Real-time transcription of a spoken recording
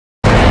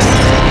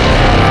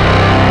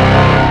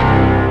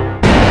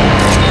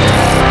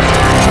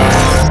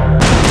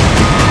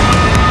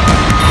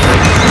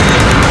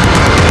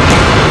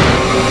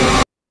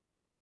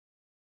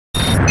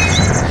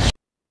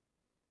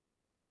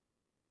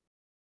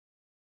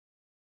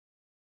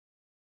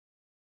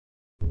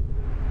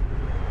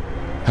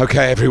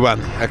Okay,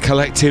 everyone, a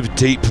collective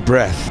deep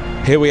breath.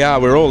 Here we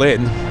are, we're all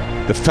in.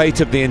 The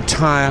fate of the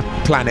entire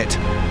planet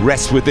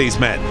rests with these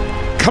men.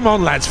 Come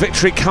on, lads,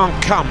 victory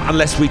can't come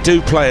unless we do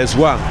play as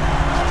one.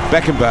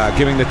 Beckenbauer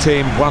giving the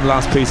team one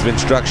last piece of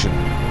instruction.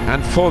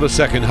 And for the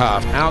second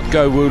half, out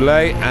go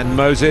Woohyun and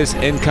Moses,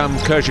 in come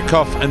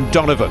Koeun and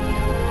Donovan.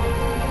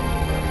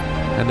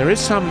 And there is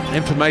some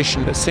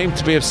information that seems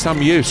to be of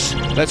some use.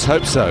 Let's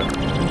hope so.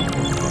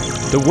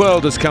 The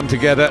world has come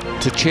together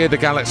to cheer the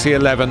Galaxy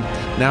 11.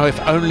 Now if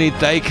only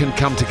they can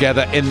come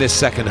together in this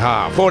second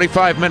half.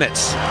 45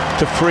 minutes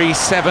to free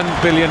 7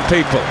 billion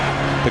people.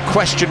 The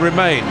question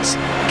remains,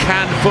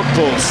 can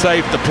football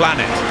save the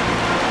planet?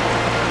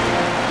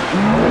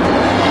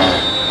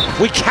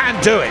 We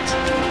can do it!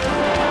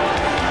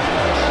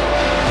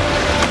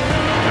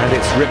 And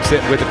it's rips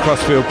it with the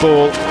crossfield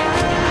ball.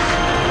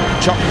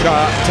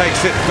 Chokka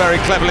takes it very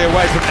cleverly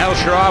away from El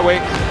Shaarawy,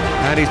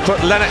 and he's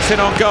put Lennox in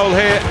on goal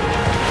here,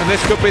 and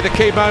this could be the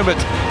key moment.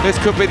 This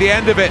could be the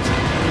end of it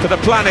for the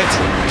planet.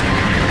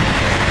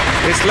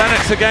 It's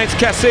Lennox against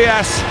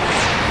Casillas.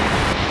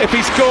 If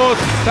he scores,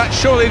 that's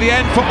surely the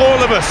end for all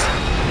of us.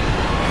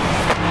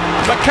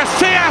 But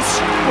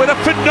Casillas, with a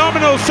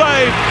phenomenal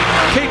save,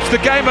 keeps the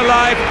game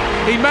alive.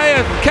 He may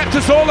have kept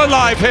us all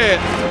alive here.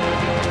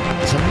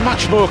 It's a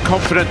much more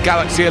confident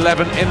Galaxy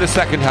 11 in the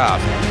second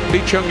half.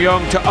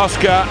 Yoonjung to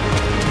Oscar,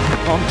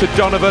 on to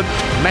Donovan.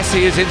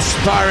 Messi is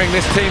inspiring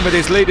this team with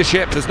his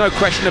leadership, there's no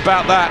question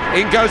about that.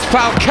 In goes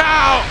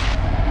Falcao!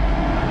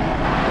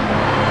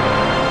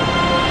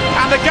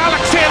 And the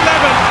Galaxy 11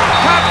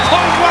 have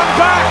pulled one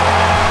back!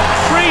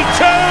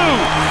 3-2!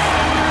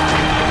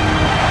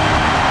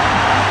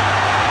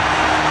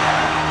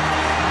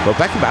 Well,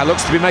 Beckenbauer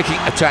looks to be making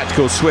a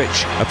tactical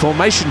switch, a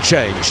formation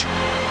change.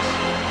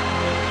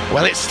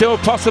 Well, it's still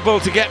possible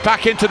to get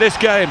back into this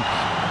game.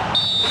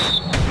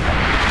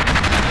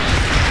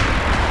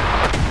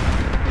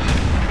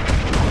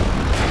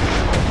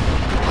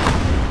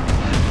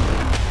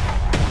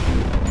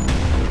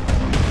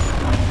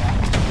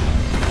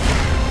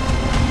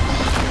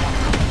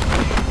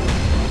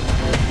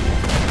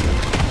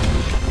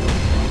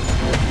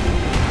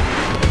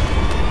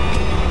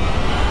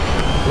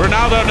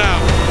 Ronaldo now,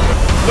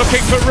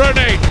 looking for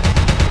Rooney.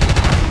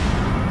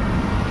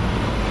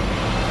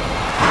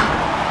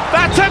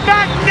 That's a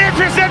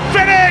magnificent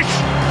finish!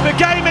 The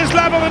game is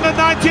level in the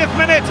 90th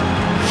minute,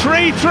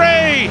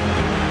 3-3.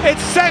 It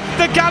sent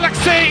the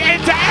Galaxy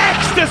into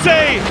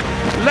ecstasy.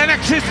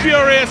 Lennox is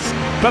furious,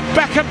 but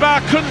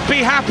Beckenbauer couldn't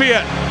be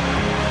happier.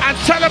 And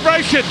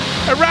celebration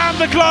around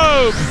the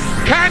globe.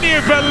 Can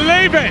you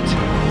believe it?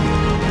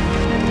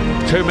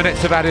 2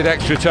 minutes of added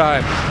extra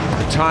time.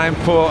 Time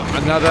for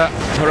another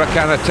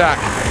Huracan attack.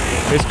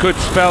 This could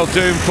spell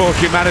doom for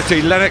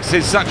humanity. Lennox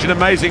is such an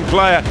amazing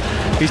player.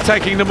 He's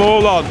taking them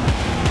all on.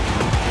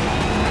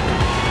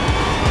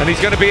 And he's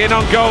going to be in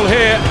on goal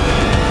here.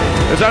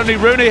 There's only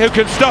Rooney who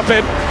can stop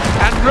him.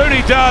 And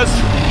Rooney does,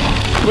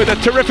 with a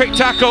terrific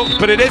tackle,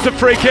 but it is a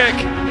free kick.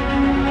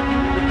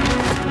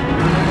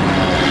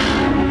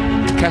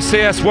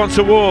 Casillas wants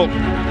a wall.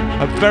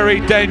 A very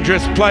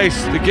dangerous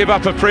place to give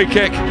up a free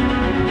kick.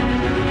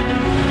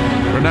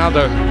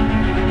 Ronaldo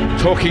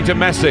talking to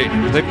Messi.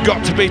 They've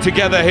got to be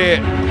together here.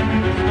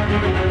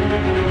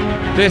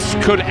 This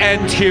could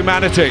end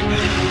humanity.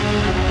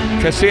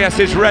 Casillas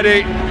is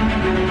ready.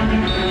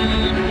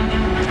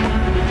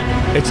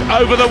 It's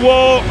over the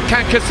wall.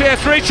 Can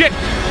Casillas reach it?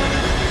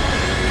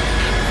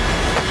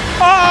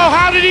 Oh,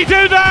 how did he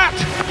do that?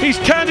 He's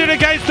turned it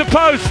against the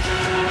post.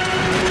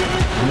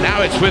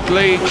 Now it's with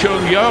Lee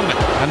Chung-young,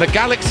 and the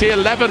Galaxy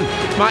 11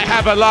 might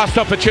have a last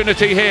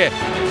opportunity here.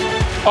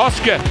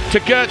 Oscar to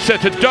Goetze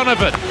to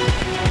Donovan.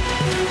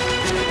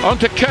 On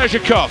to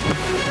Koeun.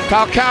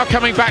 Falcao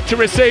coming back to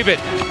receive it.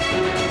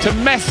 To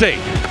Messi.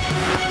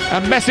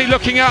 And Messi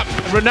looking up.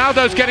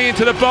 Ronaldo's getting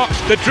into the box.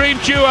 The dream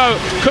duo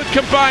could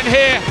combine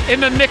here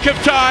in the nick of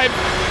time.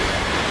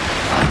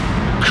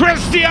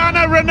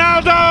 Cristiano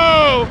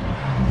Ronaldo!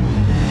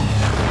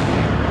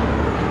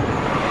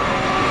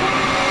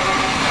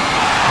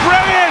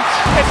 Brilliant!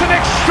 It's an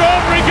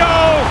extraordinary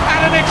goal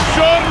and an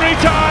extraordinary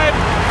time.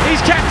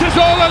 He's kept us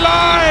all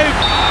alive.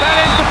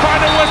 That is the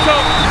final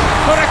whistle.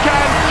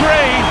 Huracan 3,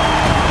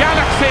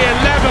 Galaxy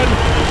 11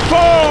 4.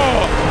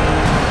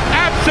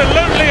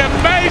 Absolutely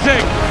amazing.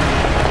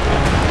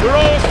 We're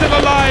all still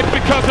alive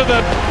because of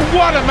them.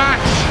 What a match.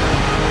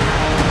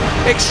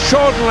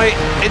 Extraordinarily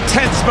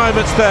intense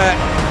moments there.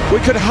 We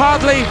could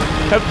hardly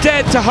have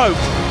dared to hope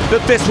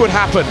that this would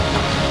happen.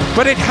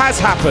 But it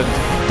has happened.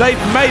 They've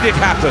made it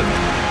happen.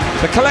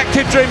 The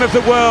collective dream of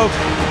the world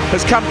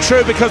has come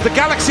true because the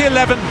Galaxy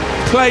 11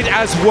 played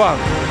as one.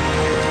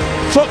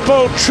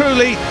 Football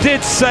truly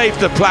did save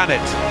the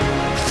planet.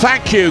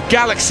 Thank you,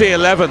 Galaxy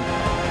 11.